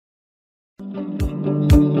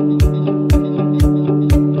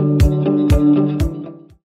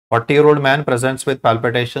40-year-old man presents with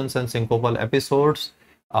palpitations and syncopal episodes.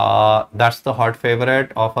 That's the hot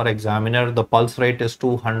favorite of our examiner. The pulse rate is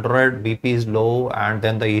 200, BP is low, and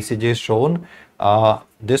then the ECG is shown.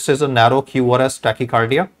 This is a narrow QRS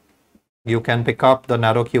tachycardia. You can pick up the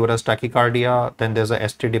narrow QRS tachycardia. Then there's a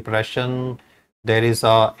ST depression. There is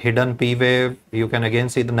a hidden P wave. You can again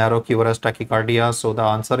see the narrow QRS tachycardia. So the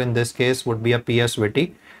answer in this case would be a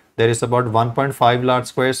PSVT. There is about 1.5 large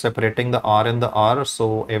squares separating the R and the R.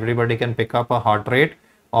 So everybody can pick up a heart rate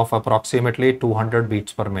of approximately 200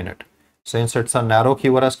 beats per minute. Since it's a narrow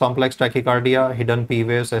QRS complex tachycardia, hidden P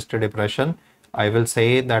waves, ST depression, I will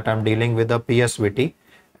say that I'm dealing with a PSVT.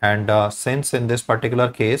 And since in this particular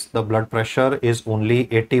case, the blood pressure is only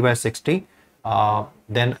 80/60,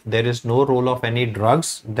 then there is no role of any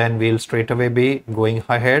drugs, then we'll straight away be going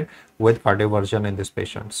ahead with cardioversion in this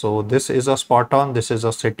patient. So this is a spot on, this is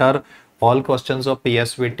a sitter. All questions of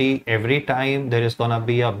PSVT, every time there is gonna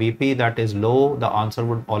be a BP that is low, the answer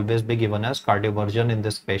would always be given as cardioversion in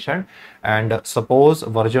this patient. And suppose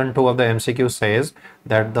version 2 of the MCQ says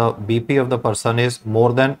that the BP of the person is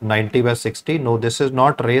more than 90/60. No, this is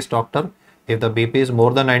not race, doctor. If the BP is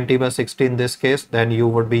more than 90/60 in this case, then you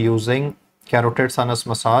would be using carotid sinus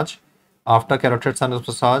massage. After carotid sinus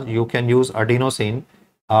massage, you can use adenosine.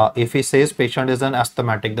 If he says patient is an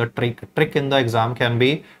asthmatic, the trick in the exam can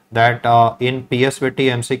be that in PSVT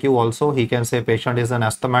MCQ also he can say patient is an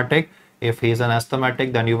asthmatic. If he is an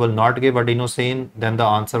asthmatic, then you will not give adenosine, then the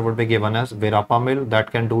answer would be given as verapamil.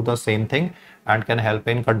 That can do the same thing and can help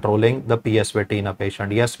in controlling the PSVT in a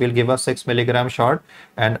patient. Yes, we'll give a 6 milligram shot.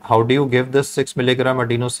 And how do you give this 6 milligram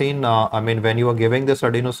adenosine? I mean, when you are giving this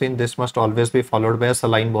adenosine, this must always be followed by a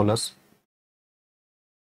saline bolus.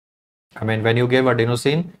 I mean, when you give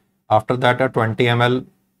adenosine, after that a 20 ml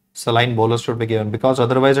saline bolus should be given, because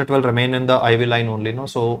otherwise it will remain in the IV line only. No,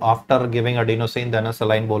 so after giving adenosine, then a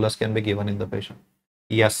saline bolus can be given in the patient.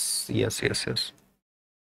 Yes.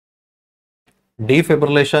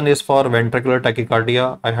 Defibrillation is for ventricular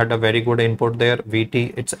tachycardia. I had a very good input there.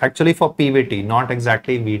 VT, it's actually for PVT, not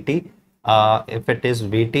exactly VT. If it is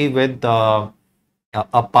VT with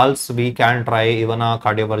a pulse, we can try even a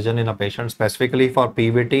cardioversion in a patient specifically for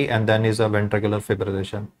PVT, and then is a ventricular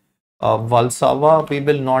fibrillation. Valsalva we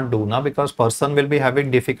will not do now, because person will be having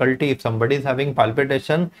difficulty. If somebody is having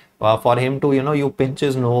palpitation, for him to, you pinch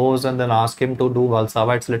his nose and then ask him to do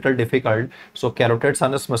Valsalva, it's little difficult. So carotid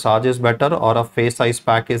sinus massage is better, or a face ice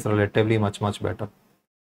pack is relatively much better.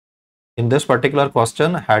 In this particular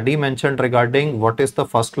question, had he mentioned regarding what is the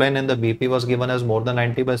first line and the BP was given as more than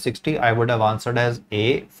 90/60, I would have answered as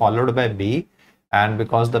A followed by B. And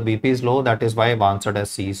because the BP is low, that is why I've answered as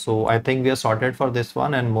C. So I think we are sorted for this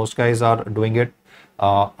one, and most guys are doing it,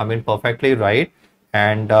 perfectly right.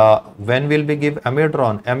 And when will we give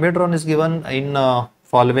amiodarone? Amiodarone is given in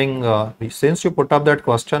following, since you put up that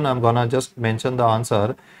question, I'm gonna just mention the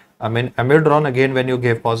answer. I mean, amiodarone, again, when you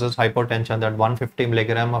give causes hypotension, that 150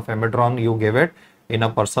 milligram of amiodarone, you give it in a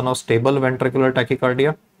person of stable ventricular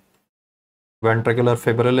tachycardia, ventricular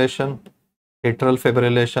fibrillation, atrial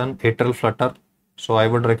fibrillation, atrial flutter. So I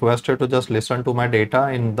would request you to just listen to my data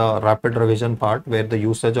in the rapid revision part, where the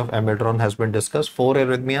usage of amiodarone has been discussed. 4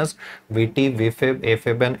 arrhythmias, VT, VFib,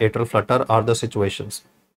 AFib, and atrial flutter are the situations.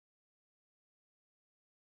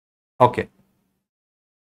 Okay.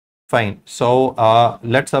 Fine. So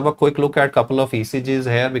let's have a quick look at a couple of ECGs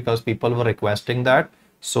here, because people were requesting that.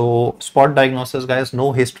 So spot diagnosis, guys,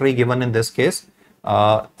 no history given in this case.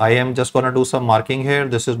 I am just going to do some marking here.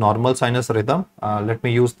 This is normal sinus rhythm. Let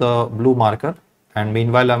me use the blue marker. And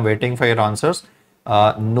meanwhile, I'm waiting for your answers.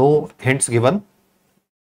 No hints given.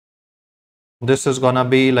 This is going to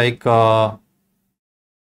be like a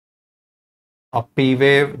P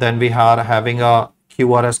wave. Then we are having a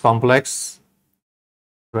QRS complex.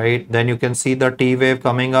 Right, then you can see the T wave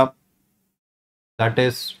coming up, that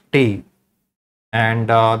is T, and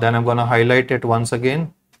then I'm going to highlight it once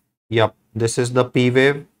again. Yep, this is the P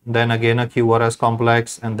wave, then again a QRS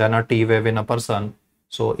complex, and then a T wave in a person.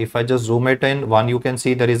 So if I just zoom it in, one, you can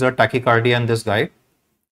see there is a tachycardia in this guy.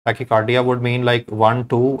 Tachycardia would mean like 1,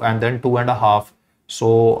 2, and then 2.5.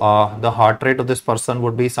 So the heart rate of this person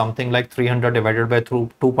would be something like 300 divided by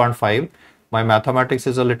 2.5. My mathematics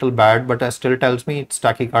is a little bad, but it still tells me it's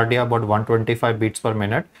tachycardia about 125 beats per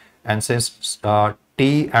minute. And since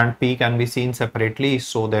T and P can be seen separately,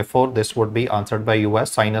 so therefore this would be answered by you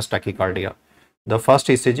as sinus tachycardia. The first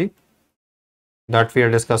ECG that we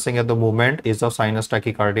are discussing at the moment is of sinus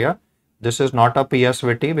tachycardia. This is not a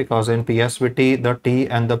PSVT, because in PSVT the T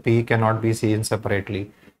and the P cannot be seen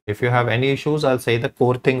separately. If you have any issues, I'll say the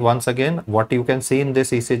core thing once again. What you can see in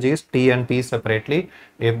this ECG is T and P separately.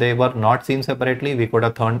 If they were not seen separately, we could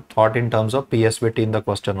have thought in terms of PSVT in the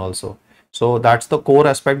question also. So that's the core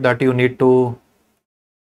aspect that you need to.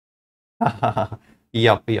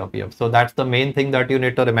 Yep. So that's the main thing that you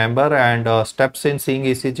need to remember. And steps in seeing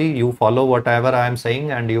ECG, you follow whatever I am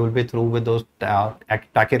saying, and you will be through with those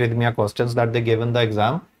tachyarrhythmia questions that they give in the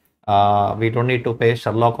exam. We don't need to pay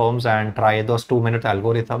Sherlock Holmes and try those 2-minute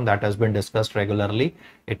algorithm that has been discussed regularly.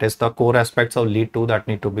 It is the core aspects of lead 2 that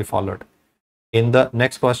need to be followed. In the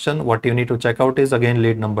next question, what you need to check out is again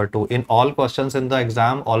lead number 2. In all questions in the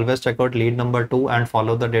exam, always check out lead number 2 and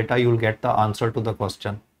follow the data. You'll get the answer to the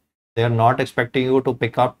question. They are not expecting you to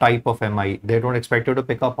pick up type of MI. They don't expect you to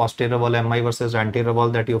pick up posterior wall MI versus anterior wall,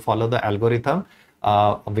 that you follow the algorithm.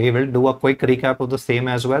 We will do a quick recap of the same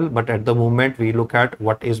as well, but at the moment we look at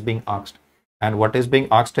what is being asked. And what is being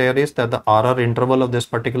asked here is that the RR interval of this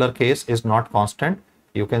particular case is not constant.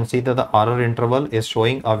 You can see that the RR interval is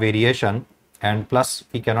showing a variation, and plus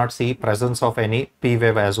we cannot see presence of any P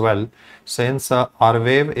wave as well, since R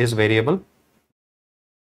wave is variable.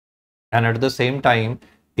 And at the same time,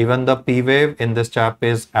 even the P wave in this chap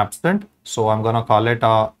is absent. So I'm going to call it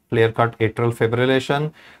a clear-cut atrial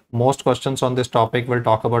fibrillation. Most questions on this topic will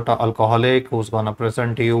talk about an alcoholic who's going to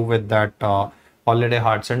present to you with that holiday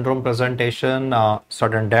heart syndrome presentation,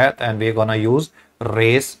 sudden death, and we're going to use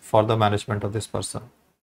race for the management of this person.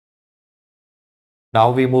 Now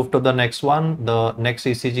we move to the next one, the next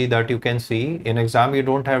ECG that you can see. In exam, you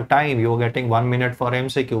don't have time. You're getting 1 minute for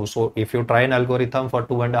MCQ. So if you try an algorithm for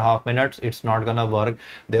 2.5 minutes, it's not going to work.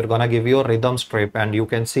 They're going to give you a rhythm strip, and you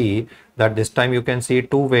can see that this time you can see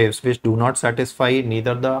two waves which do not satisfy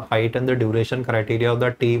neither the height and the duration criteria of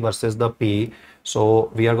the T versus the P. So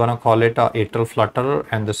we are going to call it a atrial flutter,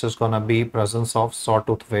 and this is going to be presence of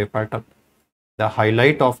sawtooth wave pattern. The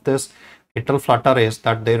highlight of this atrial flutter is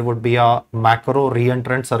that there would be a macro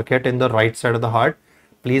reentrant circuit in the right side of the heart.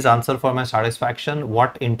 Please answer for my satisfaction.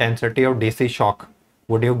 What intensity of DC shock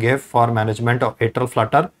would you give for management of atrial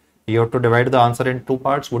flutter? You have to divide the answer in two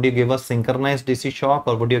parts. Would you give a synchronized DC shock,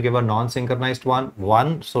 or would you give a non-synchronized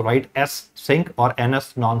one? So write S sync or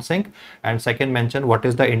NS non-sync, and second mention what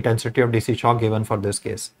is the intensity of DC shock given for this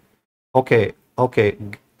case. Okay,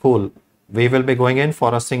 cool. We will be going in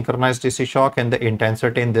for a synchronized DC shock, and the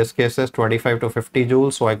intensity in this case is 25 to 50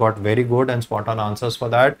 joules. So I got very good and spot on answers for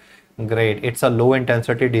that. Great. It's a low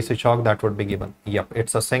intensity DC shock that would be given. Yep,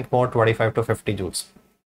 it's a sync mode, 25 to 50 joules.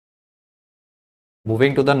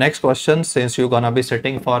 Moving to the next question, since you're gonna be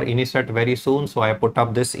sitting for INI-CET very soon, so I put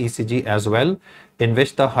up this ECG as well, in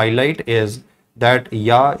which the highlight is that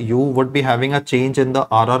you would be having a change in the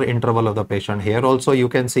RR interval of the patient. Here also you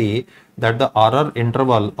can see that the RR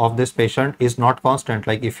interval of this patient is not constant.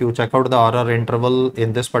 Like if you check out the RR interval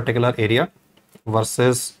in this particular area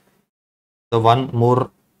versus the one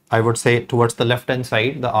more, I would say towards the left hand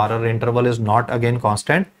side, the RR interval is not again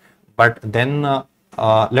constant. But then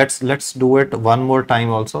let's do it one more time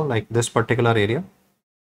also, like this particular area.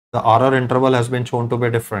 The RR interval has been shown to be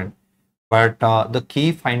different. But the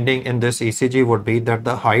key finding in this ECG would be that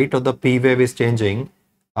the height of the P wave is changing.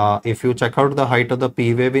 If you check out the height of the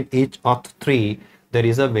P wave in each of the three, there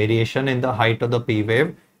is a variation in the height of the P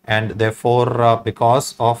wave, and therefore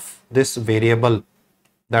because of this variable,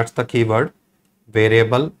 that's the keyword,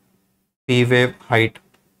 variable P wave height,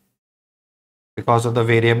 because of the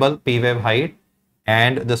variable P wave height,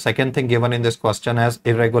 and the second thing given in this question as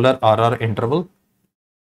irregular RR interval.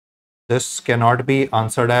 This cannot be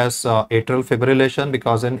answered as atrial fibrillation,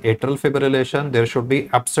 because in atrial fibrillation there should be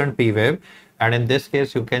absent P wave, and in this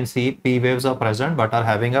case you can see P waves are present but are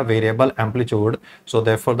having a variable amplitude. So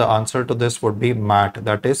therefore the answer to this would be MAT,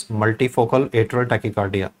 that is multifocal atrial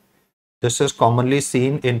tachycardia. This is commonly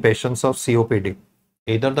seen in patients of COPD.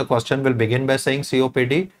 Either the question will begin by saying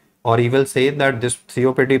COPD, or he will say that this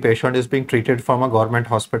COPD patient is being treated from a government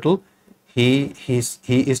hospital. He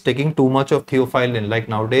is taking too much of theophylline. Like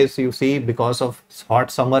nowadays you see, because of hot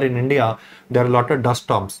summer in India, there are a lot of dust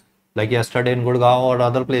storms. Like yesterday in Gurgaon or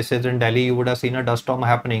other places in Delhi, you would have seen a dust storm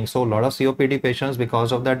happening. So a lot of COPD patients,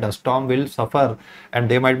 because of that dust storm, will suffer, and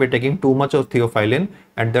they might be taking too much of theophylline,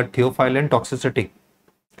 and that theophylline toxicity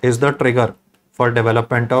is the trigger for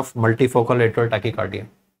development of multifocal atrial tachycardia.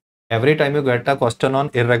 Every time you get a question on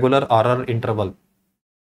irregular RR interval,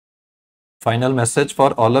 final message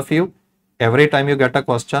for all of you, every time you get a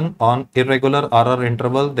question on irregular RR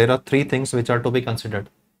interval, there are three things which are to be considered.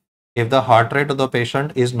 If the heart rate of the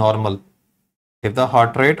patient is normal,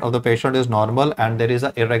 and there is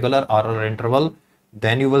an irregular RR interval,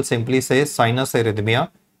 then you will simply say sinus arrhythmia.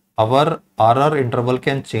 our RR interval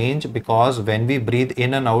can change because when we breathe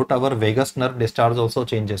in and out, our vagus nerve discharge also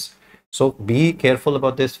changes. So be careful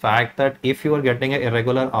about this fact that if you are getting an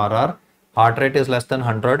irregular RR, heart rate is less than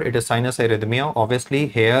 100, it is sinus arrhythmia. Obviously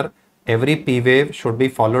here, every P wave should be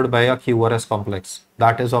followed by a QRS complex.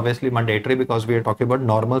 That is obviously mandatory because we are talking about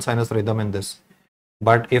normal sinus rhythm in this.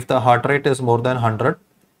 But if the heart rate is more than 100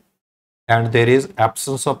 and there is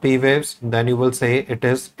absence of P waves, then you will say it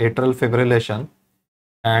is atrial fibrillation.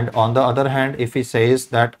 And on the other hand, if he says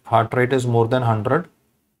that heart rate is more than 100,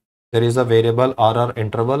 there is a variable RR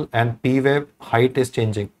interval and P wave height is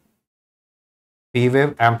changing. P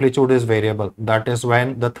wave amplitude is variable. That is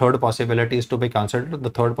when the third possibility is to be considered. The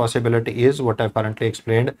third possibility is what I've currently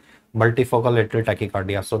explained, multifocal atrial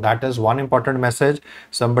tachycardia. So that is one important message.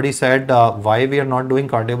 Somebody said, why we are not doing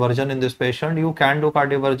cardioversion in this patient? You can do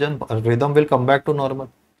cardioversion, rhythm will come back to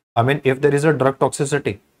normal. I mean, if there is a drug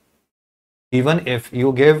toxicity, even if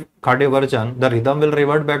you give cardioversion, the rhythm will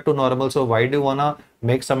revert back to normal. So why do you wanna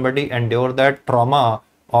make somebody endure that trauma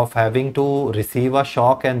of having to receive a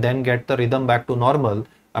shock and then get the rhythm back to normal?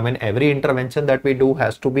 I mean, every intervention that we do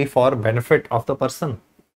has to be for benefit of the person.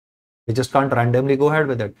 We just can't randomly go ahead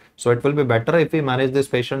with it. So it will be better if we manage this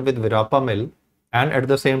patient with verapamil, and at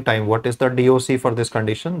the same time, what is the DOC for this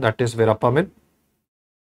condition? That is verapamil.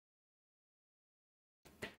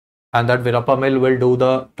 And that verapamil will do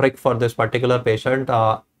the trick for this particular patient.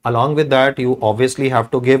 Along with that, you obviously have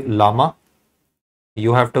to give LAMA,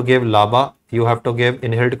 you have to give LABA, you have to give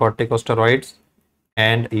inhaled corticosteroids,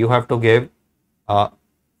 and you have to give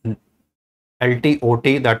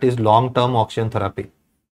LTOT, that is long-term oxygen therapy.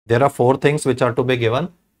 There are 4 things which are to be given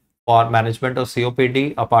for management of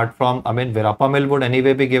COPD. Apart from, I mean, verapamil would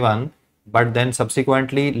anyway be given, but then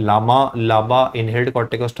subsequently LAMA, LABA, inhaled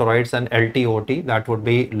corticosteroids and LTOT, that would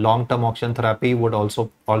be long-term oxygen therapy, would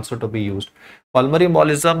also to be used. Pulmonary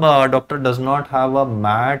embolism, doctor does not have a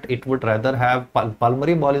MAT. It would rather have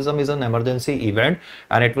pulmonary embolism is an emergency event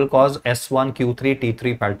and it will cause S1, Q3,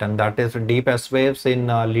 T3 pattern. That is deep S waves in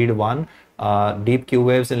lead 1, deep Q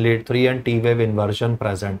waves in lead 3 and T wave inversion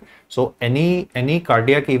present. So any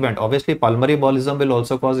cardiac event, obviously pulmonary embolism will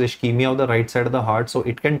also cause ischemia of the right side of the heart. So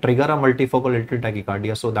it can trigger a multifocal atrial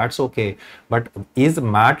tachycardia. So that's okay. But is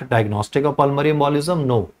MAT diagnostic of pulmonary embolism?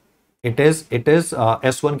 No. It is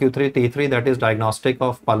S1, Q3, T3, that is diagnostic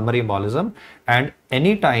of pulmonary embolism. And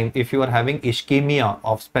anytime if you are having ischemia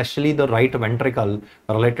of especially the right ventricle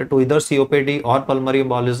related to either COPD or pulmonary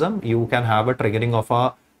embolism, you can have a triggering of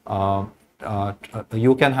a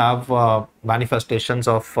you can have manifestations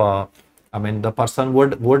of I mean, the person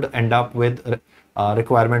would end up with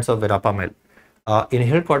requirements of verapamil.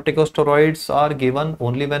 Inhaled corticosteroids are given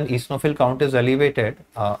only when eosinophil count is elevated.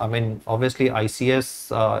 I mean, obviously ICS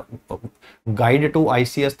guide to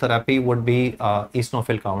ICS therapy would be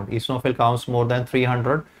eosinophil count. Eosinophil counts more than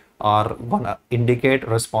 300 are gonna indicate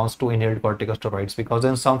response to inhaled corticosteroids, because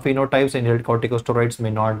in some phenotypes inhaled corticosteroids may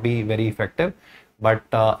not be very effective, but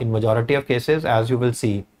in majority of cases, as you will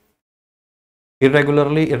see,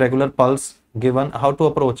 irregular pulse given, how to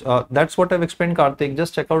approach, that's what I've explained, Karthik.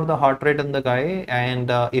 Just check out the heart rate in the guy,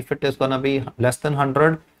 and if it is gonna be less than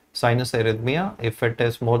 100, sinus arrhythmia. If it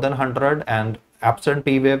is more than 100 and absent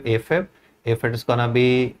P wave, AFib. If it is gonna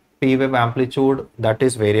be P wave amplitude that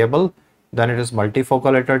is variable, then it is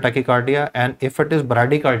multifocal atrial tachycardia. And if it is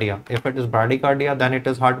bradycardia, then it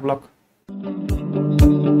is heart block.